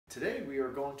Today we are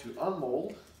going to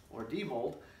unmold or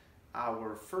demold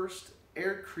our first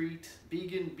Aircrete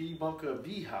vegan bee bunker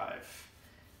beehive,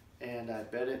 and I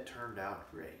bet it turned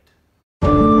out great.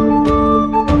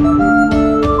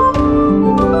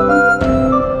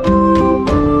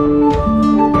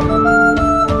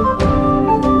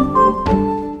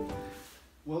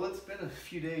 Well, it's been a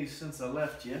few days since I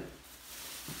left you.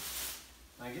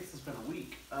 I guess it's been a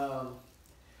week.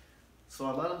 So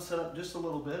I let them set up just a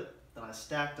little bit, then I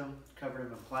stacked them, covered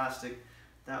them in plastic.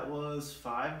 That was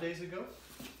 5 days ago.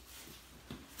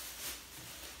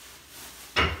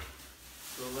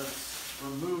 So let's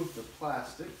remove the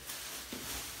plastic.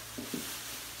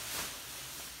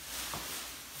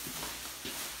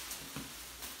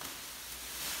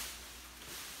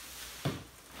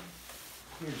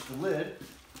 Here's the lid,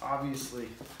 obviously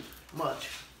much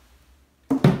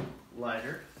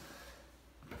lighter.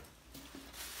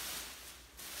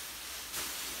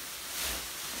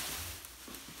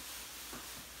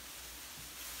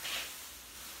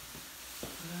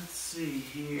 Let's see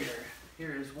here.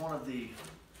 Here is one of the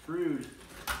brood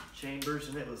chambers,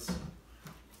 and it was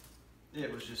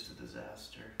just a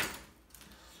disaster.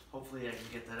 Hopefully I can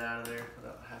get that out of there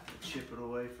without having to chip it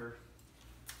away for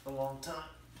a long time.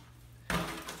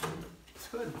 Let's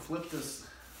go ahead and flip this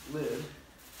lid.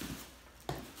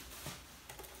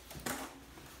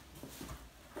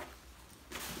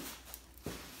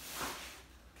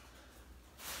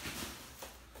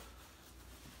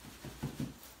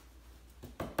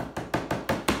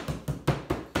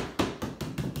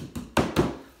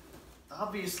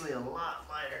 Obviously a lot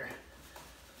lighter.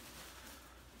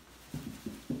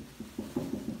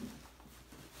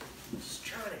 Just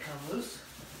trying to come loose.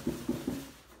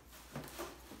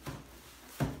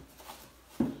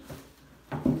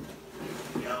 There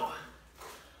we go.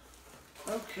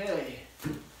 Okay.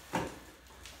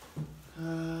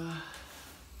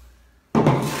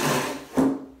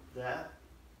 That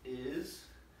is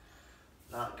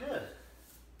not good.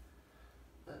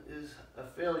 That is a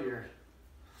failure.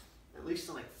 At least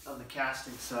on the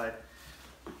casting side.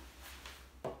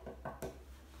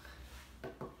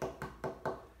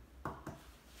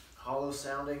 Hollow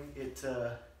sounding. It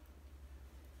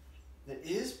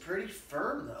is pretty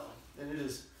firm though, and it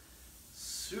is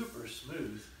super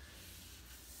smooth.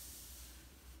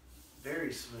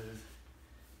 Very smooth.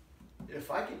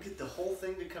 If I could get the whole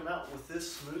thing to come out with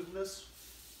this smoothness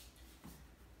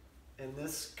and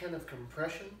this kind of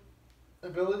compression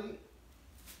ability,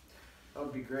 that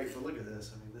would be great. But look at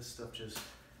this. I mean, this stuff just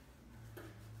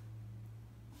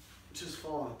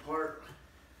falling apart.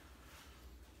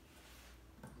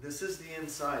 This is the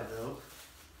inside though.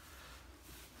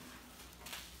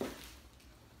 I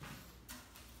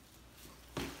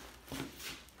don't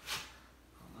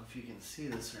know if you can see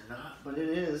this or not, but it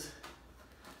is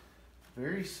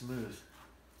very smooth.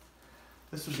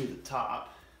 This would be the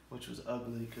top, which was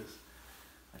ugly because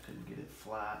I couldn't get it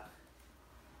flat.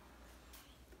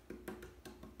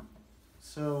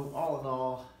 So all in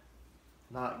all,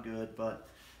 not good, but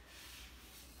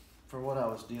for what I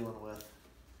was dealing with,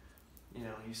 you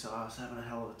know, you saw I was having a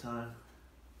hell of a time.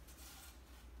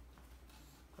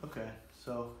 Okay,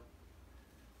 so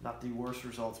not the worst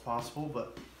results possible,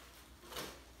 but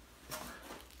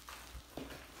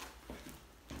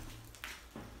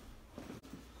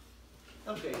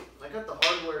okay, I got the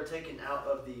hardware taken out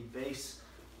of the base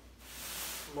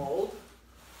mold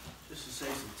just to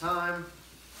save some time.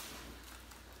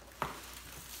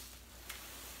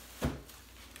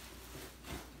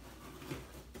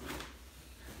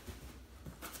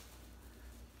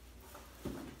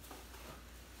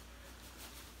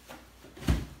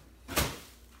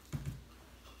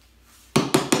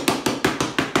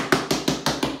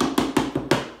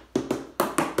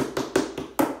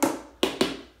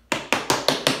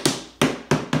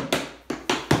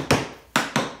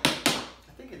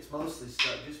 Mostly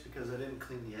stuck just because I didn't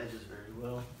clean the edges very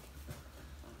well.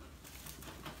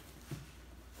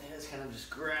 And it's kind of just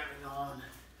grabbing on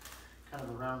kind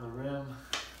of around the rim.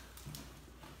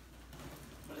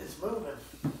 But it's moving.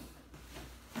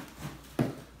 There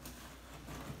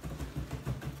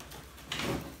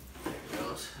it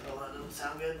goes. Oh, that doesn't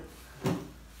sound good.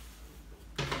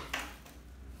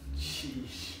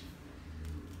 Sheesh.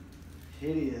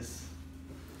 Hideous.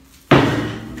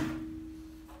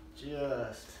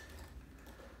 Just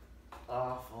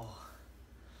awful.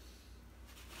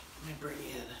 Let me bring you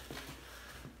in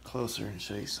closer and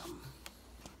show you something.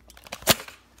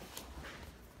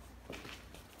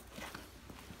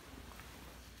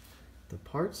 The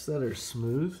parts that are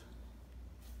smooth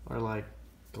are like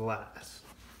glass.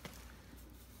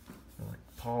 They're like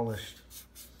polished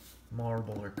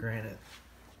marble or granite.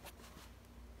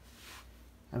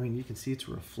 I mean, you can see it's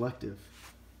reflective.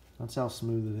 That's how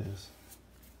smooth it is.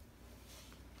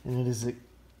 And it is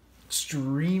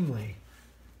extremely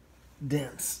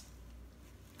dense.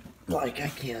 Like, I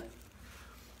can't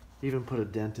even put a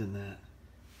dent in that.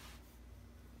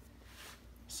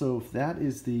 So if that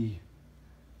is the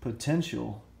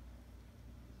potential,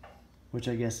 which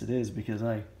I guess it is because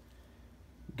I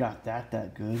got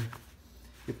that good.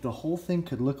 If the whole thing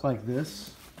could look like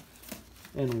this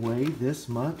and weigh this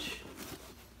much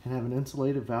and have an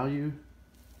insulative value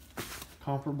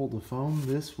comparable to foam,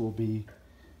 this will be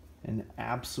an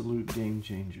absolute game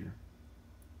changer.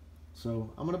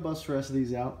 So I'm gonna bust the rest of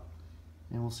these out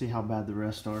and we'll see how bad the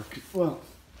rest are. Well,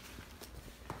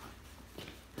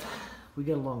 we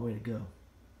got a long way to go.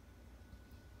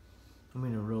 I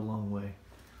mean, a real long way.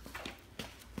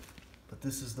 But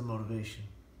this is the motivation.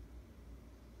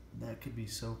 That could be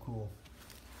so cool.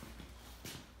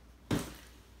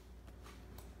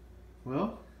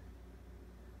 Well,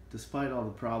 despite all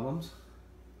the problems,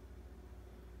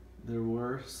 there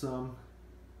were some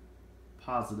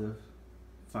positive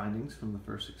findings from the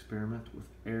first experiment with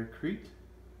Aircrete.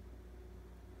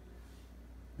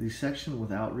 The section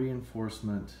without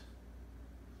reinforcement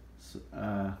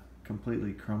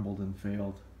completely crumbled and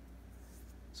failed.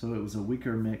 So it was a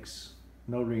weaker mix,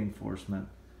 no reinforcement.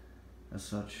 As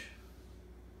such,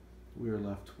 we are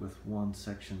left with one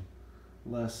section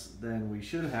less than we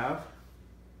should have.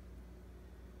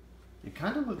 It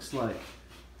kind of looks like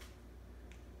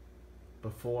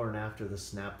before and after the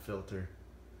snap filter,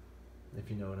 if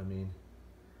you know what I mean.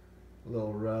 A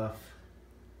little rough.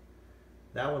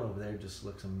 That one over there just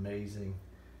looks amazing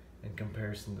in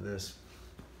comparison to this.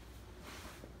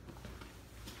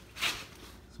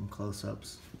 Some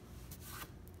close-ups.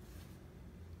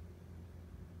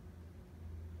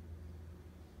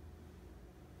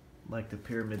 Like the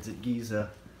pyramids at Giza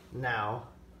now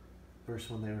versus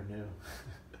when they were new.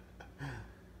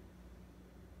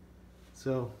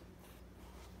 So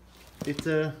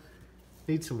it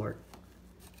needs some work.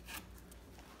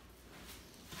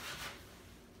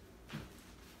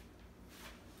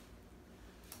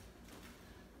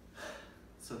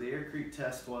 So the Aircrete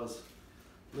test was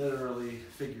literally,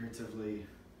 figuratively,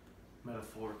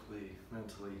 metaphorically,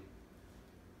 mentally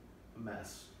a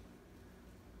mess.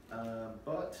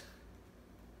 But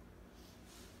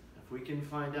if we can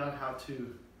find out how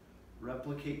to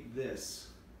replicate this,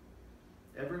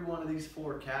 every one of these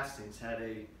 4 castings had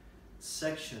a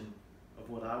section of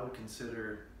what I would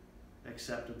consider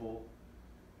acceptable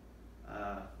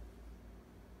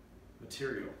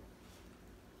material.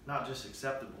 Not just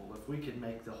acceptable. If we could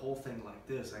make the whole thing like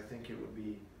this, I think it would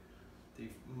be the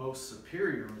most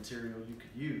superior material you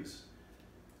could use.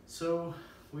 So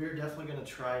we are definitely going to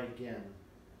try again.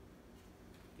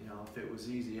 You know, if it was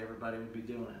easy, everybody would be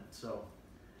doing it. So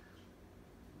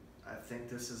I think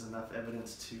this is enough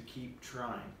evidence to keep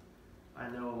trying. I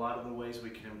know a lot of the ways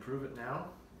we can improve it now,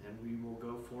 and we will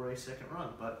go for a second run.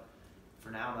 But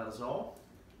for now, that is all.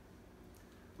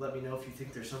 Let me know if you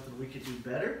think there's something we could do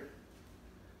better.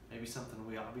 Maybe something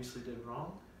we obviously did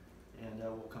wrong. And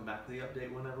we'll come back to the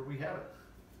update whenever we have it.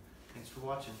 Thanks for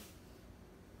watching.